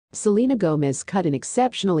Selena Gomez cut an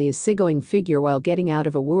exceptionally easygoing figure while getting out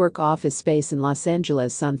of a WeWork office space in Los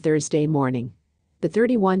Angeles on Thursday morning. The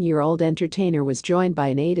 31-year-old entertainer was joined by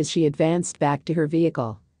an aide as she advanced back to her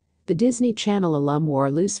vehicle. The Disney Channel alum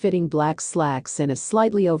wore loose-fitting black slacks and a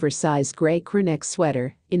slightly oversized gray crewneck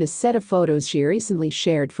sweater in a set of photos she recently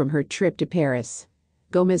shared from her trip to Paris.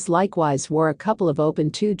 Gomez likewise wore a couple of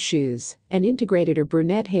open-toed shoes and integrated her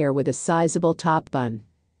brunette hair with a sizable top bun.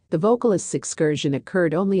 The vocalist's excursion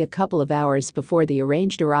occurred only a couple of hours before the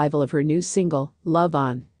arranged arrival of her new single, Love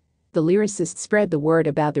On. The lyricist spread the word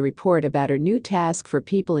about the report about her new task for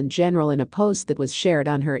people in general in a post that was shared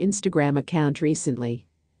on her Instagram account recently.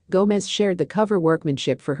 Gomez shared the cover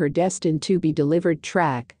workmanship for her Destined to Be Delivered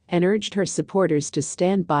track and urged her supporters to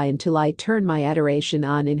stand by until I turn my adoration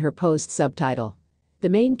on in her post subtitle. The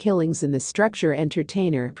main killings in the structure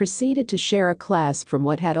entertainer proceeded to share a clasp from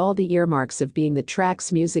what had all the earmarks of being the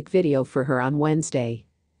track's music video for her on Wednesday.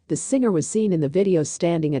 The singer was seen in the video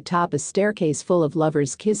standing atop a staircase full of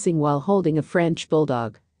lovers kissing while holding a French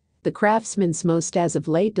bulldog. The Craftsman's most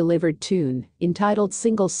as-of-late delivered tune, entitled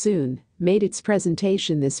Single Soon, made its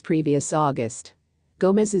presentation this previous August.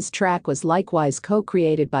 Gomez's track was likewise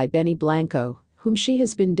co-created by Benny Blanco, whom she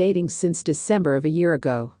has been dating since December of a year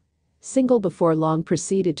ago. Single Before Long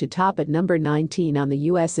proceeded to top at number 19 on the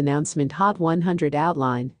U.S. announcement Hot 100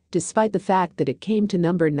 outline, despite the fact that it came to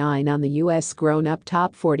number 9 on the U.S. grown-up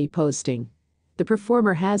Top 40 posting. The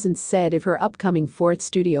performer hasn't said if her upcoming fourth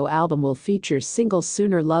studio album will feature Single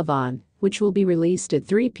Soon or Love On, which will be released at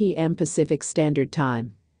 3 p.m. Pacific Standard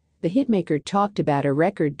Time. The hitmaker talked about her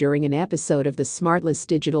record during an episode of the Smartless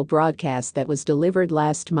digital broadcast that was delivered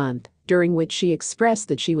last month, during which she expressed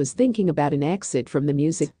that she was thinking about an exit from the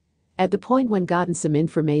music. At the point when gotten some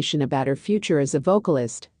information about her future as a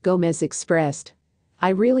vocalist, Gomez expressed, "I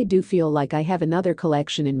really do feel like I have another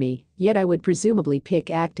collection in me, yet I would presumably pick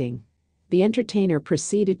acting." The entertainer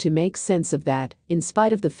proceeded to make sense of that, in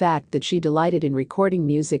spite of the fact that she delighted in recording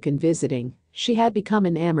music and visiting, she had become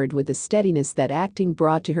enamored with the steadiness that acting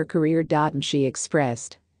brought to her career. She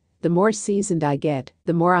expressed, "The more seasoned I get,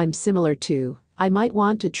 the more I'm similar to, I might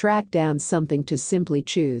want to track down something to simply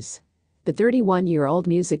choose." The 31-year-old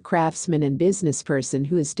music craftsman and businessperson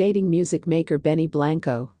who is dating music maker Benny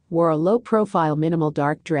Blanco wore a low-profile minimal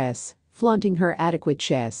dark dress, flaunting her adequate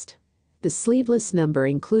chest. The sleeveless number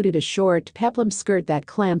included a short peplum skirt that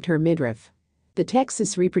clamped her midriff. The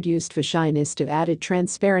Texas reproduced fashionista added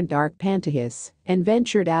transparent dark pantyhose and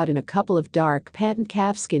ventured out in a couple of dark patent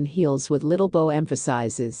calfskin heels with little bow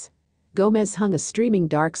emphasizes. Gomez hung a streaming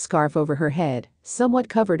dark scarf over her head, somewhat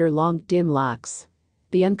covered her long, dim locks.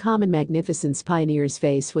 The uncommon magnificence pioneer's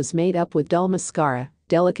face was made up with dull mascara,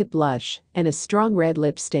 delicate blush, and a strong red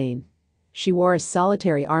lip stain. She wore a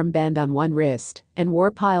solitary armband on one wrist and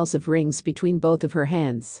wore piles of rings between both of her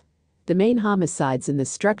hands. The main homicides in the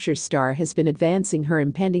structure star has been advancing her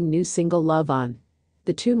impending new single Love On.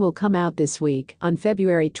 The tune will come out this week, on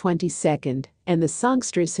February 22nd, and the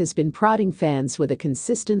songstress has been prodding fans with a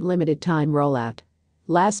consistent limited-time rollout.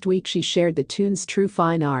 Last week she shared the tune's true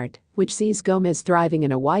fine art, which sees Gomez thriving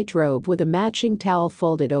in a white robe with a matching towel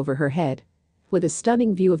folded over her head. With a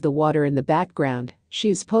stunning view of the water in the background, she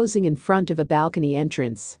is posing in front of a balcony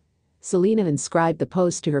entrance. Selena inscribed the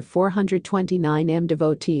post to her 429M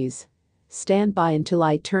devotees. "Stand by until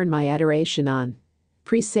I turn my adoration on.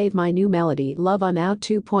 Pre-save my new melody, Love On out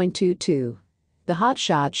 2.22. The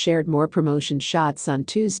hotshot shared more promotion shots on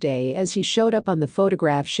Tuesday as he showed up on the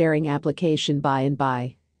photograph sharing application By and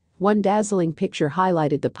By. One dazzling picture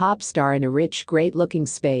highlighted the pop star in a rich, great-looking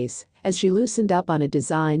space as she loosened up on a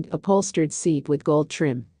designed, upholstered seat with gold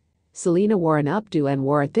trim. Selena wore an updo and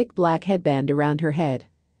wore a thick black headband around her head.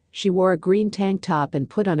 She wore a green tank top and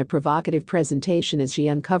put on a provocative presentation as she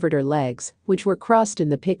uncovered her legs, which were crossed in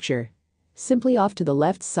the picture. Simply off to the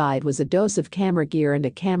left side was a dose of camera gear and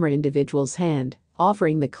a camera individual's hand,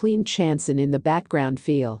 offering the clean chanson in the background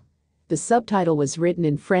feel. The subtitle was written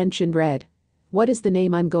in French and read, "What is the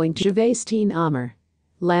name I'm going to? Je vais teen Amer.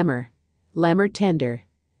 Lammer tender.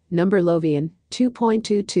 Number Lovian,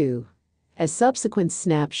 2.22. A subsequent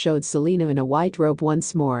snap showed Selena in a white robe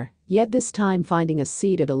once more, yet this time finding a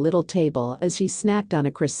seat at a little table as she snacked on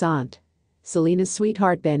a croissant. Selena's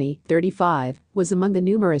sweetheart Benny, 35, was among the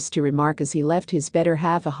numerous to remark as he left his better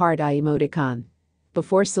half a hard eye emoticon.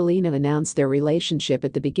 Before Selena announced their relationship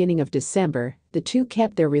at the beginning of December, the two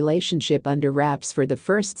kept their relationship under wraps for the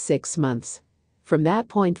first 6 months. From that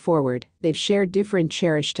point forward, they've shared different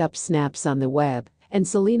cherished-up snaps on the web, and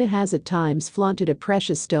Selena has at times flaunted a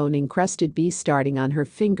precious stone-encrusted bee starting on her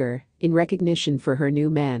finger in recognition for her new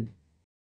man.